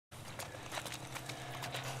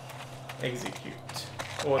Execute.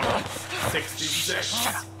 Order 66.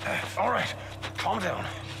 All right, calm down.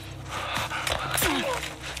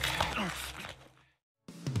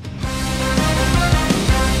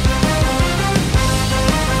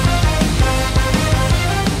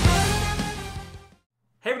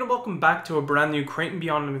 Hey everyone, welcome back to a brand new Creating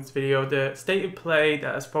Beyond Limits video. The state of play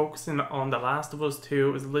that is focusing on The Last of Us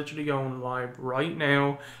 2 is literally going live right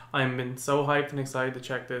now. I've been so hyped and excited to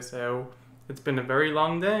check this out. It's been a very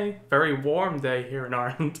long day, very warm day here in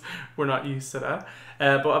Ireland. We're not used to that.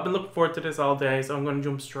 But I've been looking forward to this all day, so I'm going to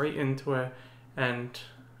jump straight into it. And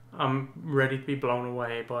I'm ready to be blown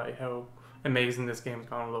away by how amazing this game is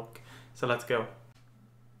going to look. So let's go.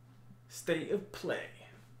 State of play.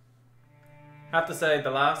 I have to say,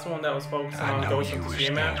 the last one that was focusing on Ghost of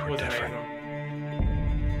Tsushima was amazing.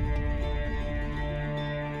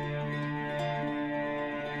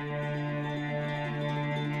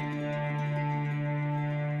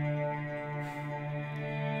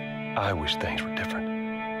 I wish things were different.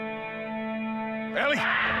 Ellie!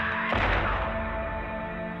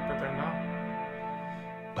 But they're not.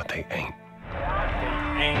 But they ain't.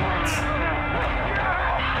 They ain't.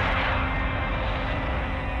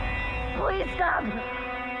 Please stop!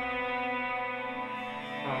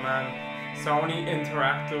 Oh man. Sony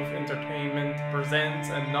Interactive Entertainment presents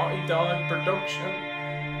a Naughty Dog production.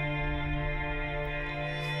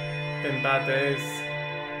 Been bad days.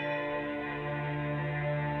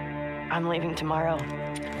 I'm leaving tomorrow.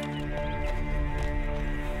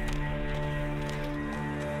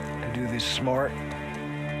 To do this smart,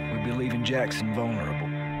 we'd be leaving Jackson vulnerable.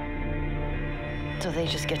 So they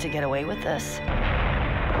just get to get away with this?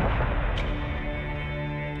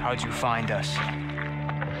 How'd you find us?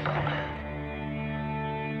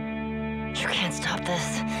 You can't stop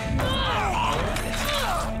this.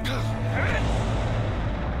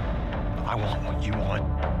 I want what you want.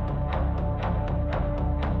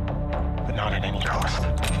 But not at any cost.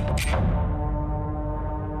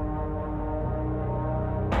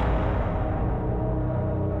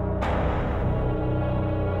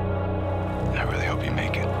 I really hope you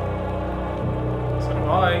make it. So do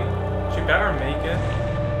I. She better make it.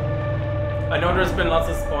 I know there's been lots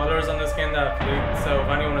of spoilers on this game that have leaked, so if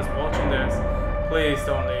anyone is watching this, please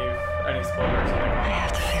don't leave any spoilers in the I comments.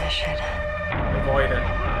 have to finish it. Avoid it.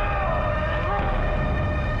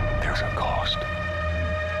 There's a cost.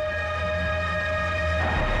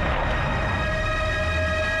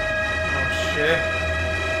 Oh shit.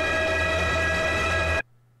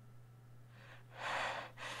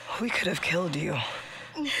 We could have killed you.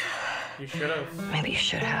 You should have. Maybe you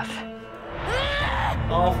should have.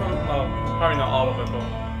 All from, well, probably not all of it, but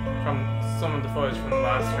from some of the footage from the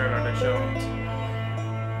last trailer they showed.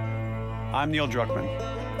 I'm Neil Druckmann,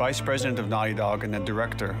 Vice President of Naughty Dog and the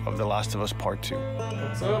Director of The Last of Us Part 2.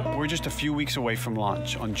 What's up? We're just a few weeks away from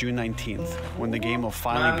launch on June 19th, when the game will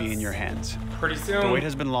finally be in your hands. Pretty soon. The wait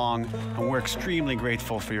has been long, and we're extremely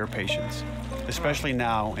grateful for your patience, especially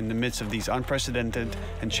now in the midst of these unprecedented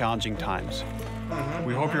and challenging times.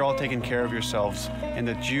 We hope you're all taking care of yourselves and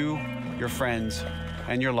that you, your friends,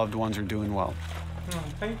 and your loved ones are doing well. Oh,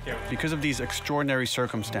 thank you. Because of these extraordinary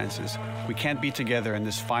circumstances, we can't be together in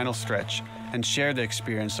this final stretch and share the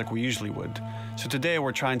experience like we usually would. So today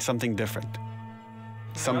we're trying something different.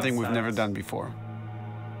 Something we've never done before.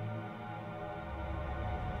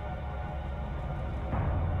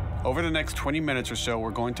 Over the next 20 minutes or so,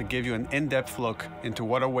 we're going to give you an in-depth look into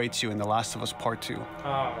what awaits you in The Last of Us Part 2.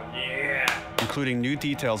 Oh, yeah. Including new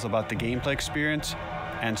details about the gameplay experience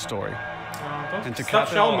and story. And to Stop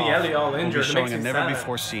cap it all showing me off, Ellie all we'll injured. be It showing makes a me sad.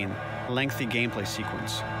 never-before-seen, lengthy gameplay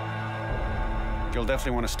sequence. You'll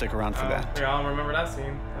definitely want to stick around for that. Yeah, I'll remember that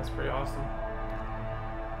scene. That's pretty awesome.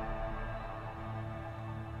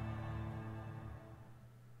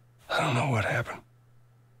 I don't know what happened.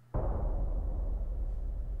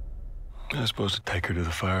 I was supposed to take her to the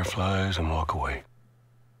Fireflies and walk away.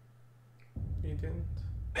 You didn't?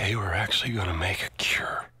 They were actually gonna make a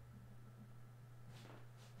cure.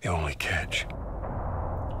 The only catch,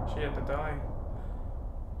 She had to die.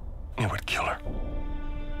 it would kill her.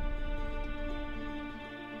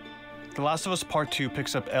 The Last of Us Part 2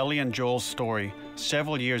 picks up Ellie and Joel's story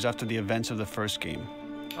several years after the events of the first game.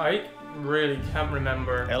 I really can't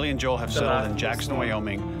remember. Ellie and Joel have The settled Last in of Us Jackson, one.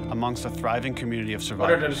 Wyoming, amongst a thriving community of Other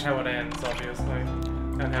survivors. than how it ends, obviously.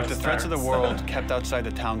 And how With it the threats of the starts. world kept outside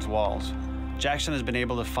the town's walls, Jackson has been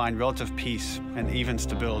able to find relative peace and even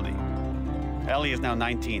stability. Ellie is now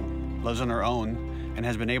 19, lives on her own, and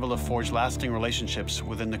has been able to forge lasting relationships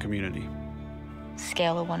within the community.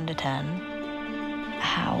 Scale of 1 to 10,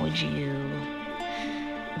 how would you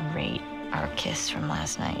rate our kiss from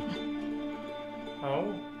last night?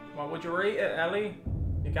 Oh? What would you rate it, Ellie?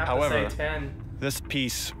 You got However, to say 10. this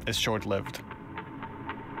peace is short-lived.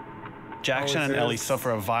 Jackson Oh, and is Ellie this?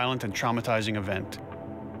 suffer a violent and traumatizing event.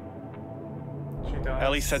 She does.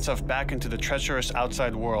 Ellie sets off back into the treacherous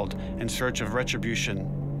outside world in search of retribution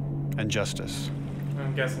and justice.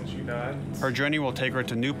 I'm guessing she died. Her journey will take her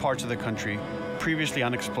to new parts of the country previously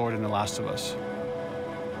unexplored in The Last of Us.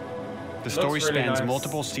 The story Looks really spans nice.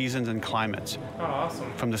 multiple seasons and climates, Oh,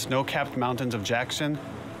 awesome. from the snow-capped mountains of Jackson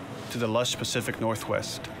to the lush Pacific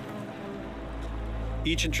Northwest.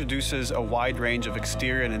 Each introduces a wide range of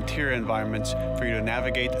exterior and interior environments for you to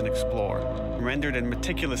navigate and explore, rendered in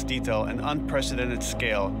meticulous detail and unprecedented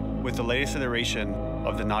scale with the latest iteration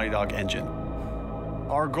of the Naughty Dog engine.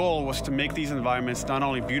 Our goal was to make these environments not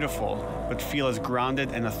only beautiful, but feel as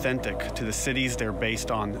grounded and authentic to the cities they're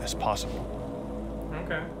based on as possible.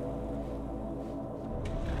 Okay.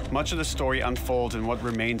 Much of the story unfolds in what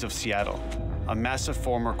remains of Seattle, a massive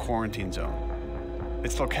former quarantine zone.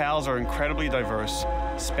 Its locales are incredibly diverse,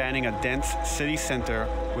 spanning a dense city center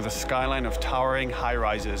with a skyline of towering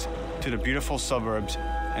high-rises to the beautiful suburbs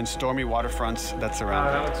and stormy waterfronts that surround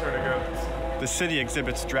That it. looks really good. The city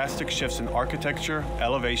exhibits drastic shifts in architecture,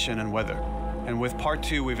 elevation, and weather. And with Part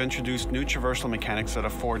 2, we've introduced new traversal mechanics that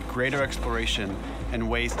afford greater exploration and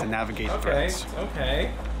ways to navigate Okay, threats.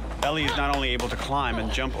 okay. Ellie is not only able to climb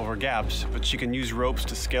and jump over gaps, but she can use ropes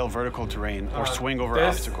to scale vertical terrain or swing over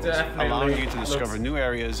this obstacles, definitely allowing you to looks- discover new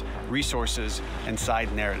areas, resources, and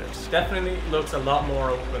side narratives. Definitely looks a lot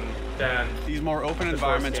more open than... These more open The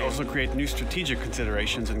environments first game. also create new strategic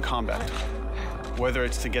considerations in combat, whether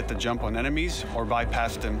it's to get the jump on enemies or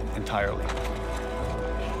bypass them entirely.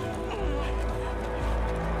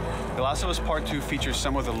 The Last of Us Part 2 features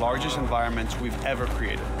some of the largest environments we've ever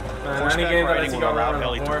created. any Horseback game that lets riding you will go allow around on a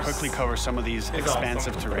Ellie to horse quickly cover some of these is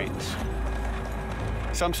expansive awesome.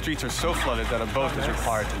 terrains. Some streets are so flooded that a boat is nice.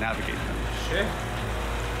 required to navigate them. Shit.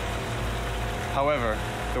 However,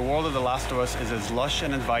 the world of The Last of Us is as lush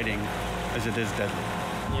and inviting as it is deadly.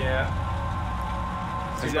 Yeah.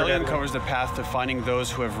 As Super Ellie deadly. uncovers the path to finding those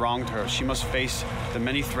who have wronged her, she must face the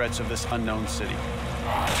many threats of this unknown city.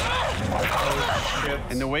 Oh, shit.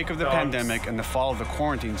 In the wake of the Dogs. pandemic and the fall of the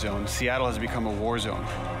quarantine zone, Seattle has become a war zone,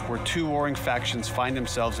 where two warring factions find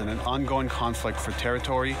themselves in an ongoing conflict for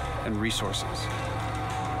territory and resources.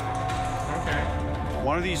 Okay.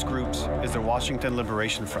 One of these groups is the Washington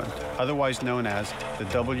Liberation Front, otherwise known as the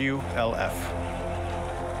WLF.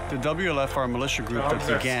 The WLF are a militia group Dogs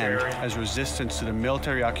that are began scary. as resistance to the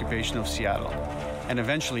military occupation of Seattle and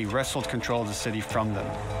eventually wrestled control of the city from them.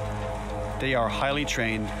 They are highly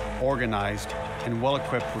trained, organized, and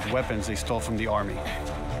well-equipped with weapons they stole from the army.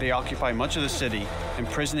 They occupy much of the city,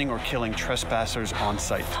 imprisoning or killing trespassers on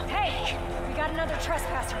sight. Hey, we got another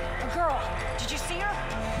trespasser. A girl. Did you see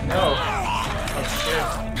her? No. Oh,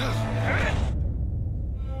 shit.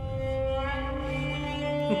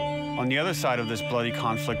 On the other side of this bloody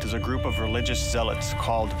conflict is a group of religious zealots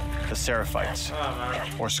called the Seraphites, Oh, man.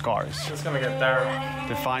 or Scars, It's gonna get dark.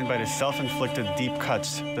 defined by the self-inflicted deep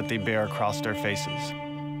cuts that they bear across their faces.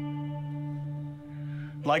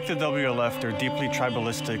 Like the WLF, they're deeply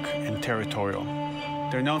tribalistic and territorial.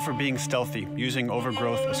 They're known for being stealthy, using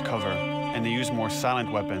overgrowth as cover, and they use more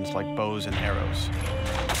silent weapons like bows and arrows.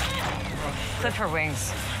 Clip her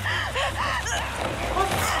wings.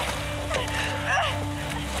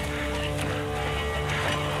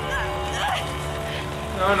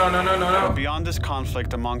 No, no, no, no, no, But no. beyond this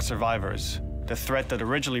conflict among survivors, the threat that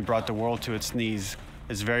originally brought the world to its knees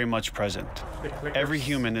is very much present. The clickers. Every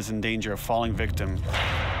human is in danger of falling victim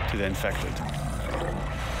to the infected.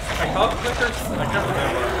 I call it clickers? I can't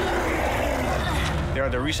remember. They are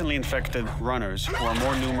the recently infected runners who are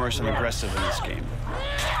more numerous and aggressive in this game.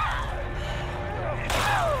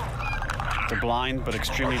 The blind but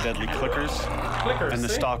extremely deadly clickers, Clickers, and the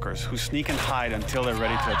see? stalkers who sneak and hide until they're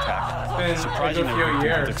ready to attack, It's been a surprisingly good few victims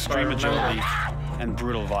years, with extreme if I remember. agility and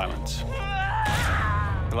brutal violence.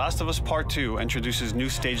 The Last of Us Part 2 introduces new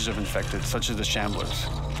stages of infected, such as the Shamblers.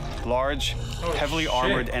 Large, Oh, heavily shit.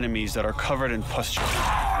 armored enemies that are covered in pustule.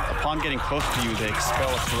 Upon getting close to you, they expel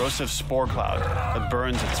a corrosive spore cloud that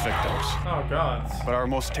burns its victims. Oh, God. But our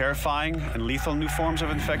most terrifying and lethal new forms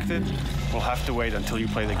of infected will have to wait until you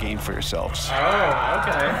play the game for yourselves. Oh,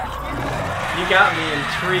 okay. You got me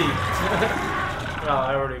intrigued. Well,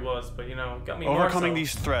 I already was, but you know, got me more Overcoming so.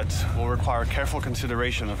 these threats will require careful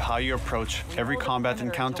consideration of how you approach every combat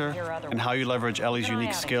encounter and how you leverage Ellie's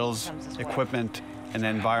unique skills, equipment, and the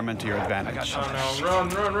environment to your advantage. Oh no, run,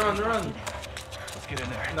 run, run, run. get in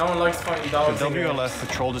there. No one likes fighting dogs. The in games. WLF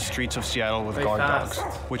patrol the streets of Seattle with Very guard fast.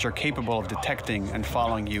 dogs, which are capable of detecting and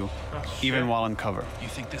following you, even while in cover. You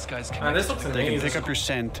think this guy's Man, this looks They can amazing. pick up your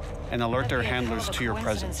scent and alert their handlers to your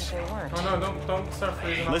presence. Oh no, don't start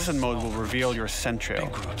freezing up. Listen mode will reveal your scent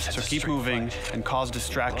trail, so keep moving and cause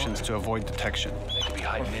distractions to avoid detection. They could be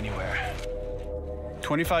hiding anywhere.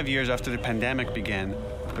 25 years after the pandemic began,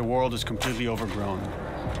 the world is completely overgrown.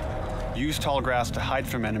 Use tall grass to hide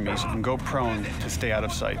from enemies and go prone to stay out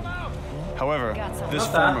of sight. However, this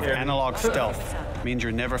Not form that of here. analog stealth means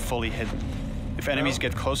you're never fully hidden. If enemies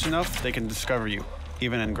get close enough, they can discover you,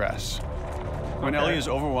 even in grass. When Okay. Ellie is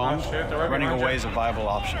overwhelmed, Oh, shit, they're right running behind away you. is a viable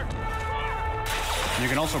option. You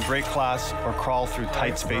can also break glass or crawl through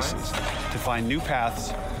tight spaces to find new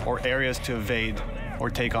paths or areas to evade or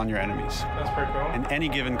take on your enemies. That's pretty cool. In any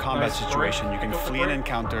given combat Nice situation, you can break. flee an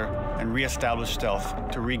encounter and re-establish stealth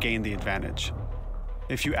to regain the advantage.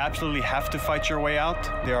 If you absolutely have to fight your way out,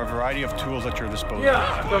 there are a variety of tools at your disposal.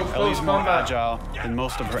 Yeah, go close Ellie's more combat. agile than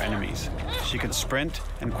most of her enemies. She can sprint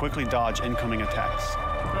and quickly dodge incoming attacks.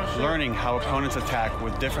 Learning how opponents attack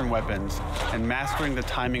with different weapons and mastering the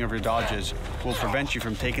timing of your dodges will prevent you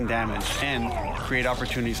from taking damage and create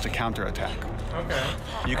opportunities to counterattack. Okay.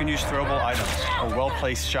 You can use throwable items or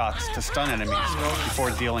well-placed shots to stun enemies before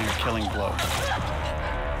dealing a killing blow.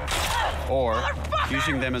 Or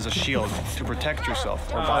using them as a shield to protect yourself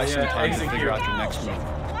or buy some yeah, time to execute. figure out your next move.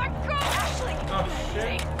 Oh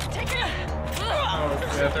shit. Oh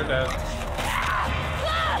yeah, they're dead.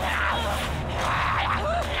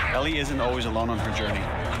 Ellie isn't always alone on her journey.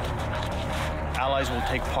 Allies will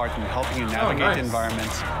take part in helping you navigate nice.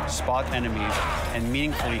 environments, spot enemies, and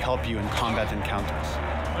meaningfully help you in combat encounters.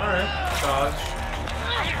 Alright. Dodge.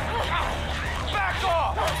 Back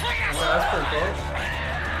off! Well, that's pretty cool.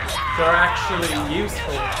 They're actually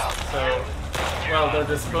useful. So, well,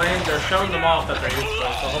 they're showing them off that they're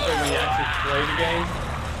useful. So hopefully when you actually play the game,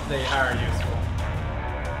 they are useful.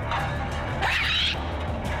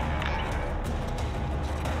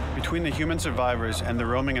 Between the human survivors and the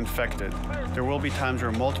roaming infected, there will be times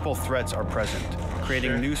where multiple threats are present,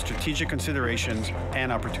 creating Sure. new strategic considerations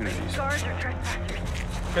and opportunities.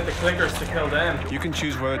 Get the clickers to kill them. You can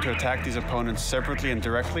choose whether to attack these opponents separately and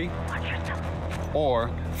directly, or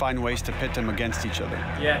find ways to pit them against each other.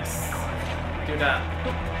 Yes. Do that.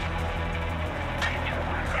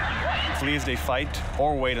 Flee as they fight,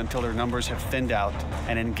 or wait until their numbers have thinned out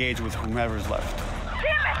and engage with whomever's left.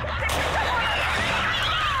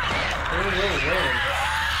 Really.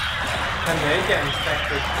 Can they get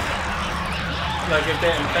infected? Like if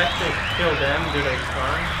they infected kill them, do they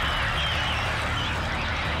turn?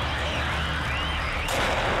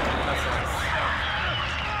 That's nice.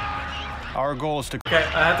 Our goal is to Okay,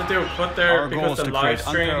 I had to do a cut there Our goal because is the to live create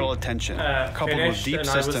stream unparalleled attention, coupled with finished deep and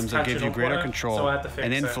I was systems that give catching you up greater on it, control so I had to fix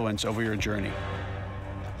and it. influence over your journey.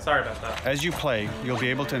 Sorry about that. As you play, you'll be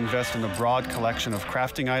able to invest in a broad collection of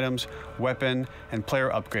crafting items, weapon, and player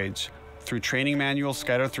upgrades through training manuals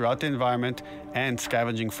scattered throughout the environment and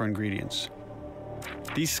scavenging for ingredients.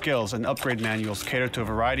 These skills and upgrade manuals cater to a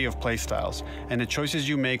variety of playstyles, and the choices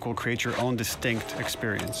you make will create your own distinct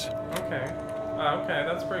experience. Okay. Okay,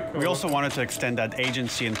 that's pretty cool. We also wanted to extend that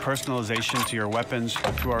agency and personalization to your weapons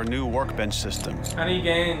through our new workbench system. Any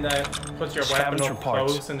game that puts your weapon Scavenge for up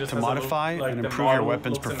parts close and just to has a modify look, like and the improve your model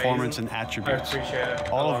weapon's looks performance amazing. and attributes, I appreciate it.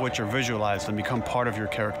 all a of lot. which are visualized and become part of your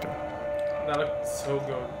character. That looks so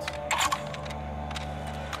good.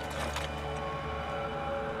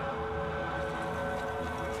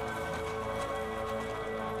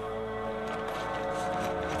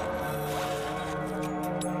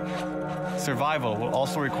 Survival will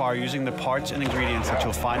also require using the parts and ingredients that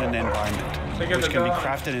you'll find in the environment, Look at which the can be dog.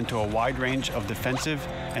 crafted into a wide range of defensive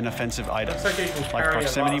and offensive items, Looks like you can like carry a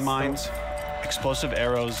proximity lot of mines, explosive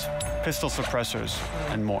arrows, pistol suppressors,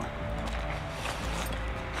 and more.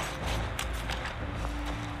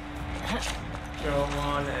 Go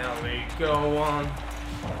on, Ellie, go on.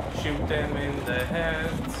 Shoot them in the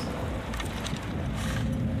heads.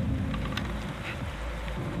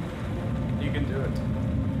 You can do it.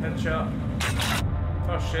 Headshot.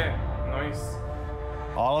 Oh shit, nice.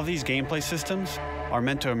 All of these gameplay systems are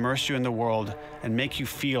meant to immerse you in the world and make you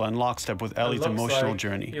feel in lockstep with Ellie's It looks emotional like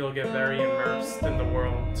journey. You'll get very immersed in the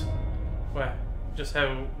world. Well, just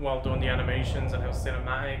how well done the animations and how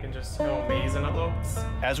cinematic and just how amazing it looks.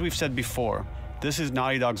 As we've said before, this is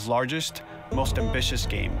Naughty Dog's largest, most ambitious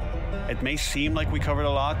game. It may seem like we covered a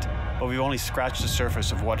lot, but we've only scratched the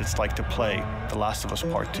surface of what it's like to play The Last of Us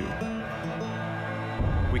Part 2.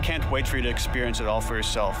 We can't wait for you to experience it all for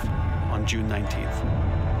yourself on June 19th.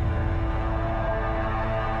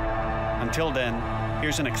 Until then,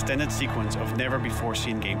 here's an extended sequence of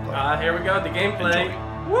never-before-seen gameplay. Here we go, the gameplay.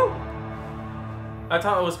 Enjoy. Woo! I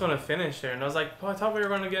thought I was going to finish there, and I was like, oh, I thought we were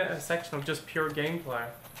going to get a section of just pure gameplay.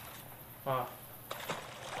 Oh.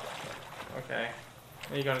 Okay.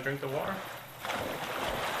 Are you going to drink the water?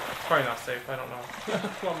 It's probably not safe, I don't know.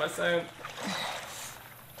 What am I saying?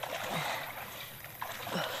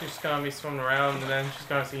 She's just going to be swimming around, and then she's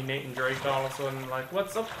going to see Nathan Drake all of a sudden, like,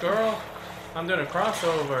 what's up, girl? I'm doing a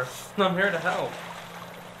crossover. I'm here to help.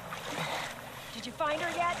 Did you find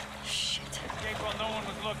her yet? Shit. Okay, well, no one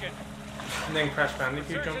was looking. And then Crash Bandicoot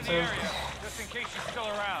Search in jumps the in. area, just in case she's still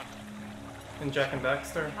around. And Jack and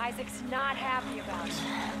Dexter. Isaac's not happy about it.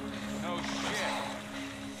 No shit.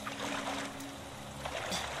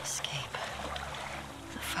 Escape.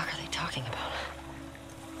 What the fuck are they talking about?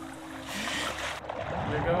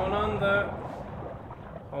 You're going under.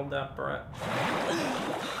 Hold that breath.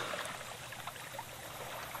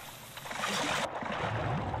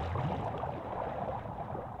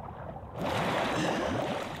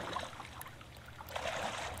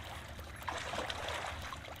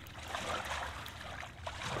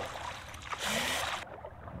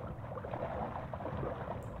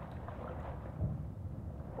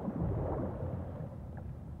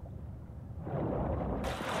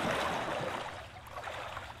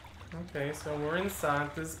 Okay, so we're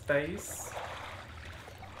inside this base.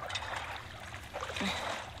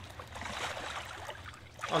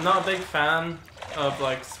 I'm not a big fan of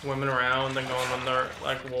like swimming around and going under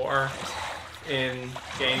like water in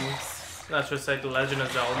games. That's just like The Legend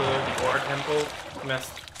of Zelda, the water temple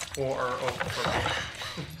messed water up for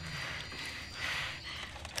me.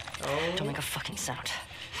 Oh, Don't make a fucking sound.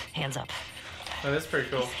 Hands up. oh, that's pretty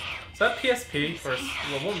cool. Is that PSP or well,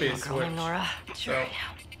 it won't be a Come on, Switch. Nora. So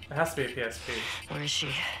it has to be a PSP. Where is she?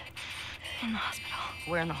 In the hospital.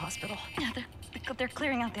 Where in the hospital? Yeah, they're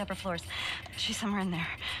clearing out the upper floors. She's somewhere in there.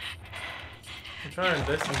 I'm trying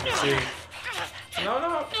to listen to see. No,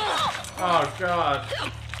 no! Oh, God.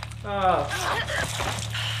 Oh.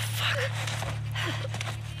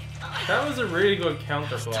 That was a really good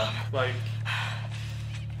counter block. Like,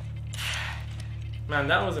 man,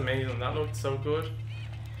 that was amazing. That looked so good.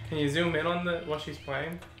 Can you zoom in on what she's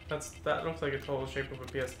playing? That looks like a total shape of a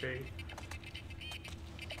PSP.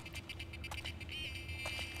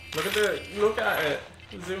 Look at it.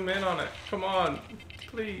 Zoom in on it. Come on,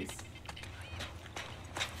 please.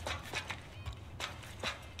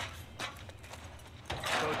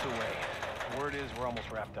 Boat's away. Word is we're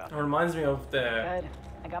almost wrapped up. It reminds me of the Good.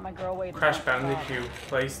 I got my girl waiting. Crash down at the Bandicoot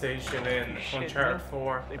PlayStation in Shit, Uncharted man.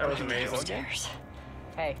 4. They That was put you amazing. Stairs. bar.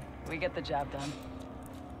 Hey, we get the job done.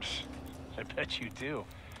 I bet you do.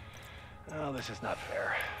 Oh, this is not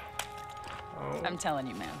fair. Oh. I'm telling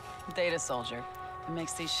you, man. Data soldier. It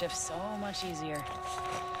makes these shifts so much easier.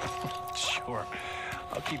 Sure.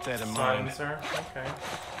 I'll keep that in mind. Silencer. Okay.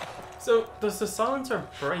 So does the silencer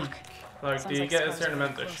break? Like, Sounds do you like get a Scar's certain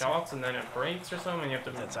amount of getting shots and then it breaks or something? And you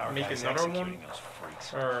have That's to our make guys another one, executing those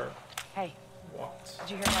freaks. or Hey, what?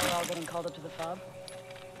 did you hear how we're all getting called up to the fob?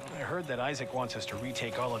 I heard that Isaac wants us to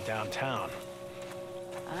retake all of downtown.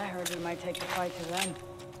 I heard we might take the fight to them.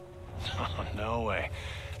 Oh, no way.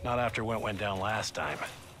 Not after what went down last time.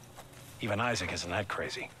 Even Isaac isn't that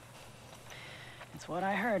crazy. It's what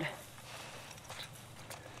I heard.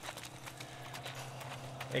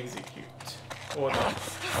 Execute. Order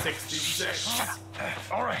 66.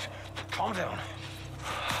 All right, calm down.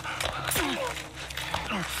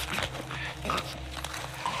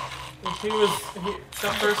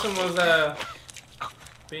 That person was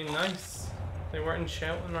being nice. They weren't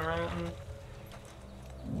shouting around.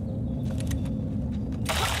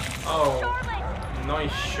 Oh,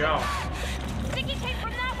 nice shot. Sticky tape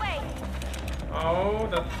from that way. Oh,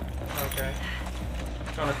 that. Okay.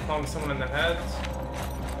 Trying to clunk someone in the head.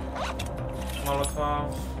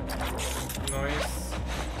 Molotov. Nice.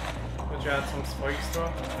 Would you add some spikes to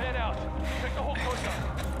it? Head out. Check the whole coast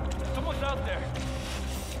out. Someone's out there.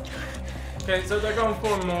 Okay, so they're going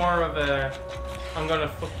for more of a I'm gonna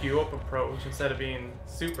fuck you up approach instead of being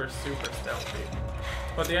super stealthy.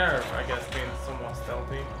 But they are, I guess, being somewhat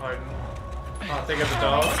stealthy. Hiding. Oh, think of the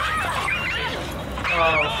dog.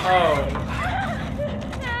 Oh.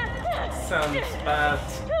 Sounds bad.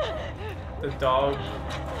 The dog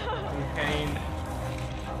in pain.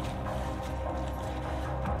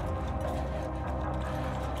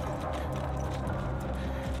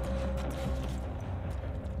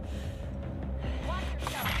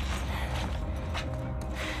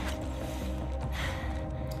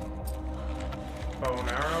 Bow and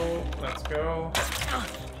arrow, let's go.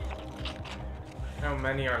 How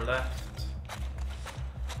many are left?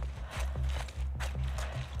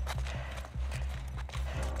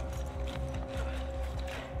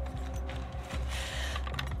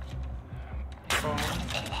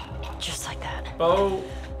 Bow,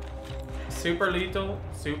 super lethal,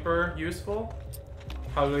 super useful.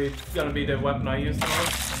 Probably gonna be the weapon I use the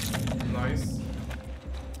most. Nice.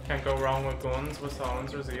 Can't go wrong with guns with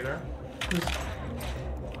silencers either.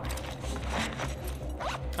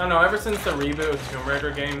 I don't know, ever since the reboot of Tomb Raider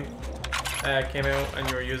game came out and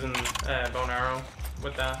you were using bow and arrow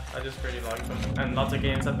with that, I just really like them. And lots of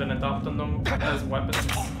games have been adopting them as weapons,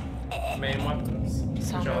 main weapons,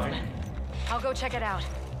 which I like. I'll go check it out.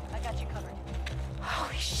 I got you covered.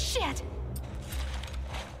 Holy shit!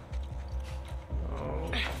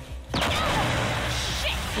 Oh.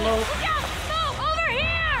 Shit! Smoke. Look out! Move! Over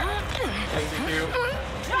here! Execute.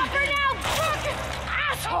 Drop her now!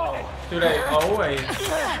 Asshole! Do they always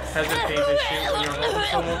hesitate to shoot when you're holding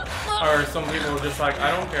someone? Or some people are just like,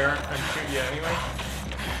 I don't care, and shoot you anyway?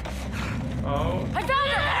 Oh. I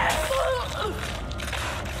found her!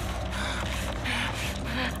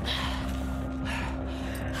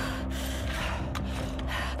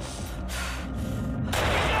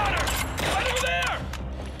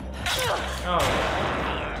 Oh.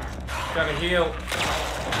 Gotta heal.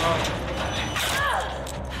 Oh.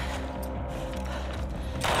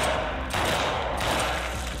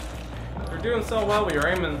 You're doing so well with your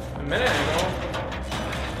aiming a minute ago.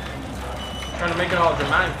 Trying to make it all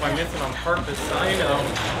dramatic by missing on purpose, I know.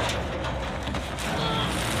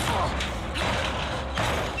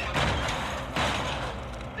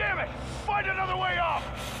 Damn it! Find another way off!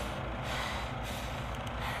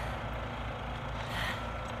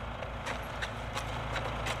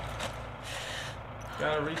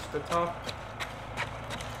 Gotta reach the top.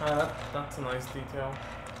 That's a nice detail.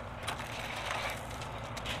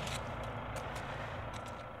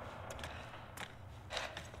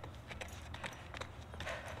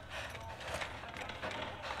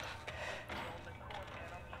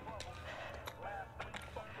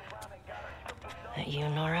 That you,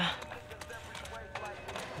 Nora?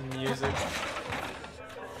 Music.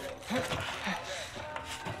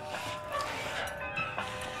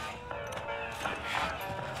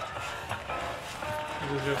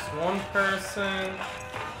 There's just one person.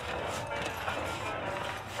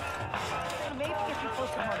 Maybe if you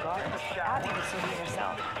posted more guards, Abby would still be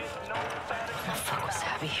herself. The fuck was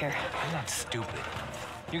Abby here? I'm not stupid.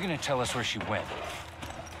 You're gonna tell us where she went.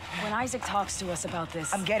 When Isaac talks to us about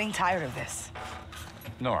this... I'm getting tired of this.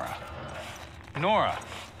 Nora. Nora!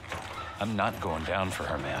 I'm not going down for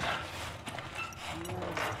her, man.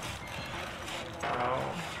 Oh.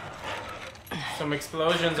 Some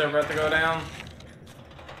explosions are about to go down.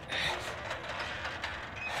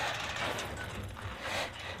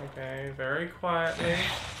 Okay, very quietly.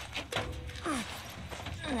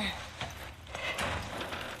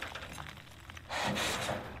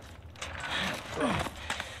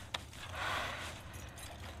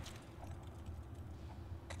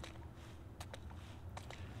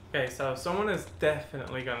 Okay, so someone is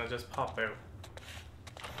definitely gonna just pop out.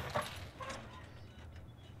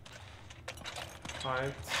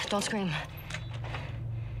 Right. Don't scream.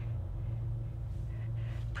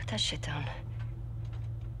 Put that shit down.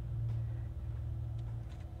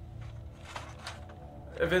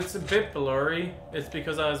 If it's a bit blurry, it's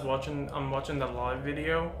because I'm watching the live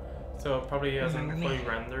video, so it probably hasn't fully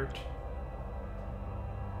rendered.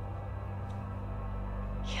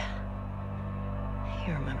 Yeah.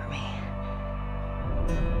 You remember me.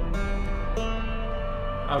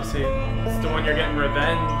 Obviously, it's the one you're getting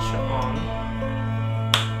revenge on.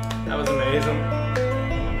 That was amazing.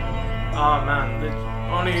 Oh man,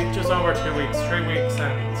 only just over 2 weeks, 3 weeks,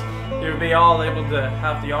 and you'll be all able to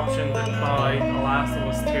have the option to buy The Last of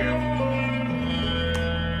Us 2.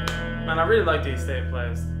 Man, I really like these State of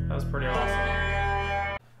Plays. That was pretty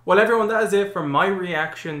awesome. Well everyone, that is it for my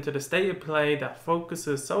reaction to the State of Play that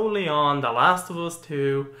focuses solely on The Last of Us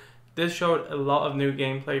 2. This showed a lot of new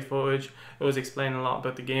gameplay footage. It was explaining a lot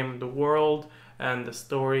about the game, the world, and the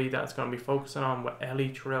story that's going to be focusing on with Ellie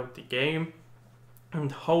throughout the game.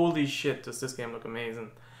 And holy shit, does this game look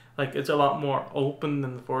amazing. Like, it's a lot more open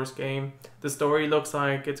than the first game. The story looks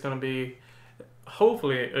like it's going to be,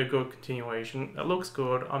 hopefully, a good continuation. It looks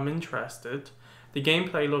good. I'm interested. The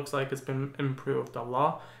gameplay looks like it's been improved a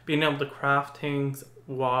lot. Being able to craft things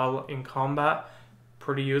while in combat,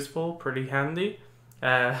 pretty useful, pretty handy.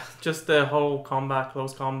 Just the whole combat,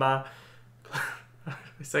 close combat.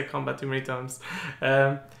 I said combat too many times.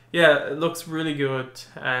 Yeah, it looks really good.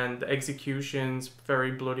 And the execution's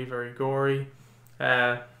very bloody, very gory.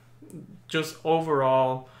 Just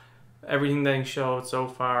overall, everything they showed so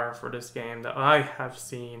far for this game that I have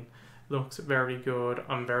seen looks very good.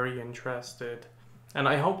 I'm very interested, and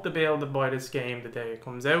I hope to be able to buy this game the day it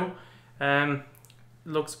comes out.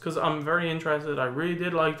 Looks, because I'm very interested. I really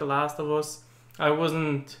did like The Last of Us. I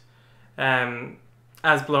wasn't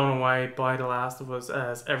as blown away by The Last of Us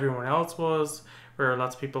as everyone else was, where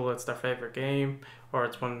lots of people it's their favorite game or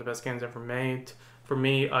it's one of the best games ever made. For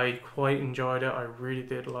me, I quite enjoyed it. I really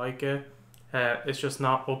did like it. It's just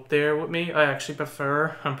not up there with me. I actually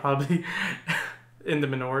prefer, I'm probably in the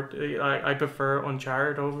minority, I prefer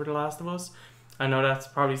Uncharted over The Last of Us. I know that's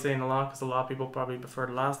probably saying a lot because a lot of people probably prefer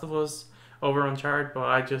The Last of Us over Uncharted, but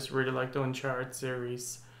I just really like the Uncharted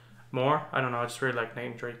series more. I don't know, I just really like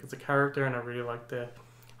Nathan Drake as a character, and I really like the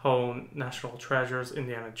whole National Treasures,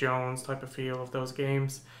 Indiana Jones type of feel of those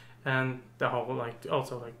games, and the whole like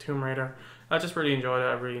also like Tomb Raider. I just really enjoyed it.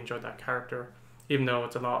 I really enjoyed that character, even though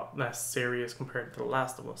it's a lot less serious compared to The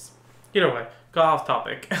Last of Us. Either way, got off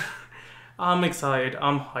topic. I'm excited.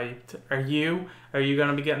 I'm hyped. Are you? Are you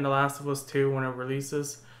gonna be getting The Last of Us 2 when it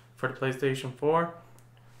releases for the PlayStation 4?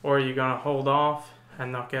 Or are you gonna hold off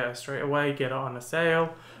and not get it straight away, get it on a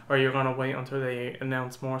sale? Or you're gonna wait until they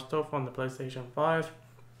announce more stuff on the PlayStation 5?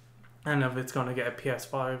 And if it's gonna get a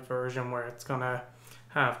PS5 version where it's gonna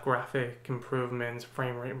have graphic improvements,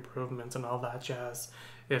 frame rate improvements, and all that jazz,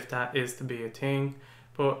 if that is to be a thing.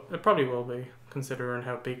 But it probably will be, considering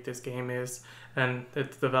how big this game is, and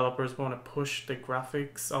if the developers want to push the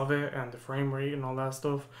graphics of it and the frame rate and all that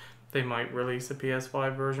stuff, they might release a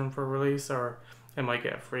PS5 version for release, or it might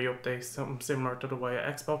get a free update, something similar to the way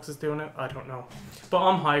Xbox is doing it. I don't know. But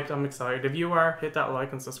I'm hyped, I'm excited. If you are, hit that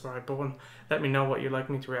like and subscribe button. Let me know what you'd like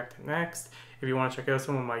me to react to next. If you want to check out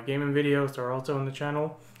some of my gaming videos, they're also on the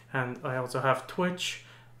channel. And I also have Twitch,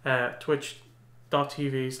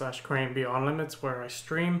 twitch.tv/CraneBeyondLimits, where I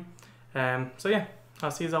stream. So yeah,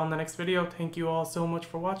 I'll see you all in the next video. Thank you all so much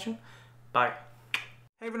for watching. Bye.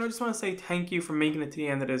 Hey everyone, I just want to say thank you for making it to the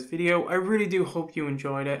end of this video. I really do hope you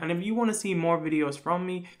enjoyed it. And if you want to see more videos from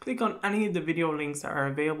me, click on any of the video links that are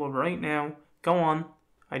available right now. Go on,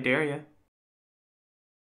 I dare you.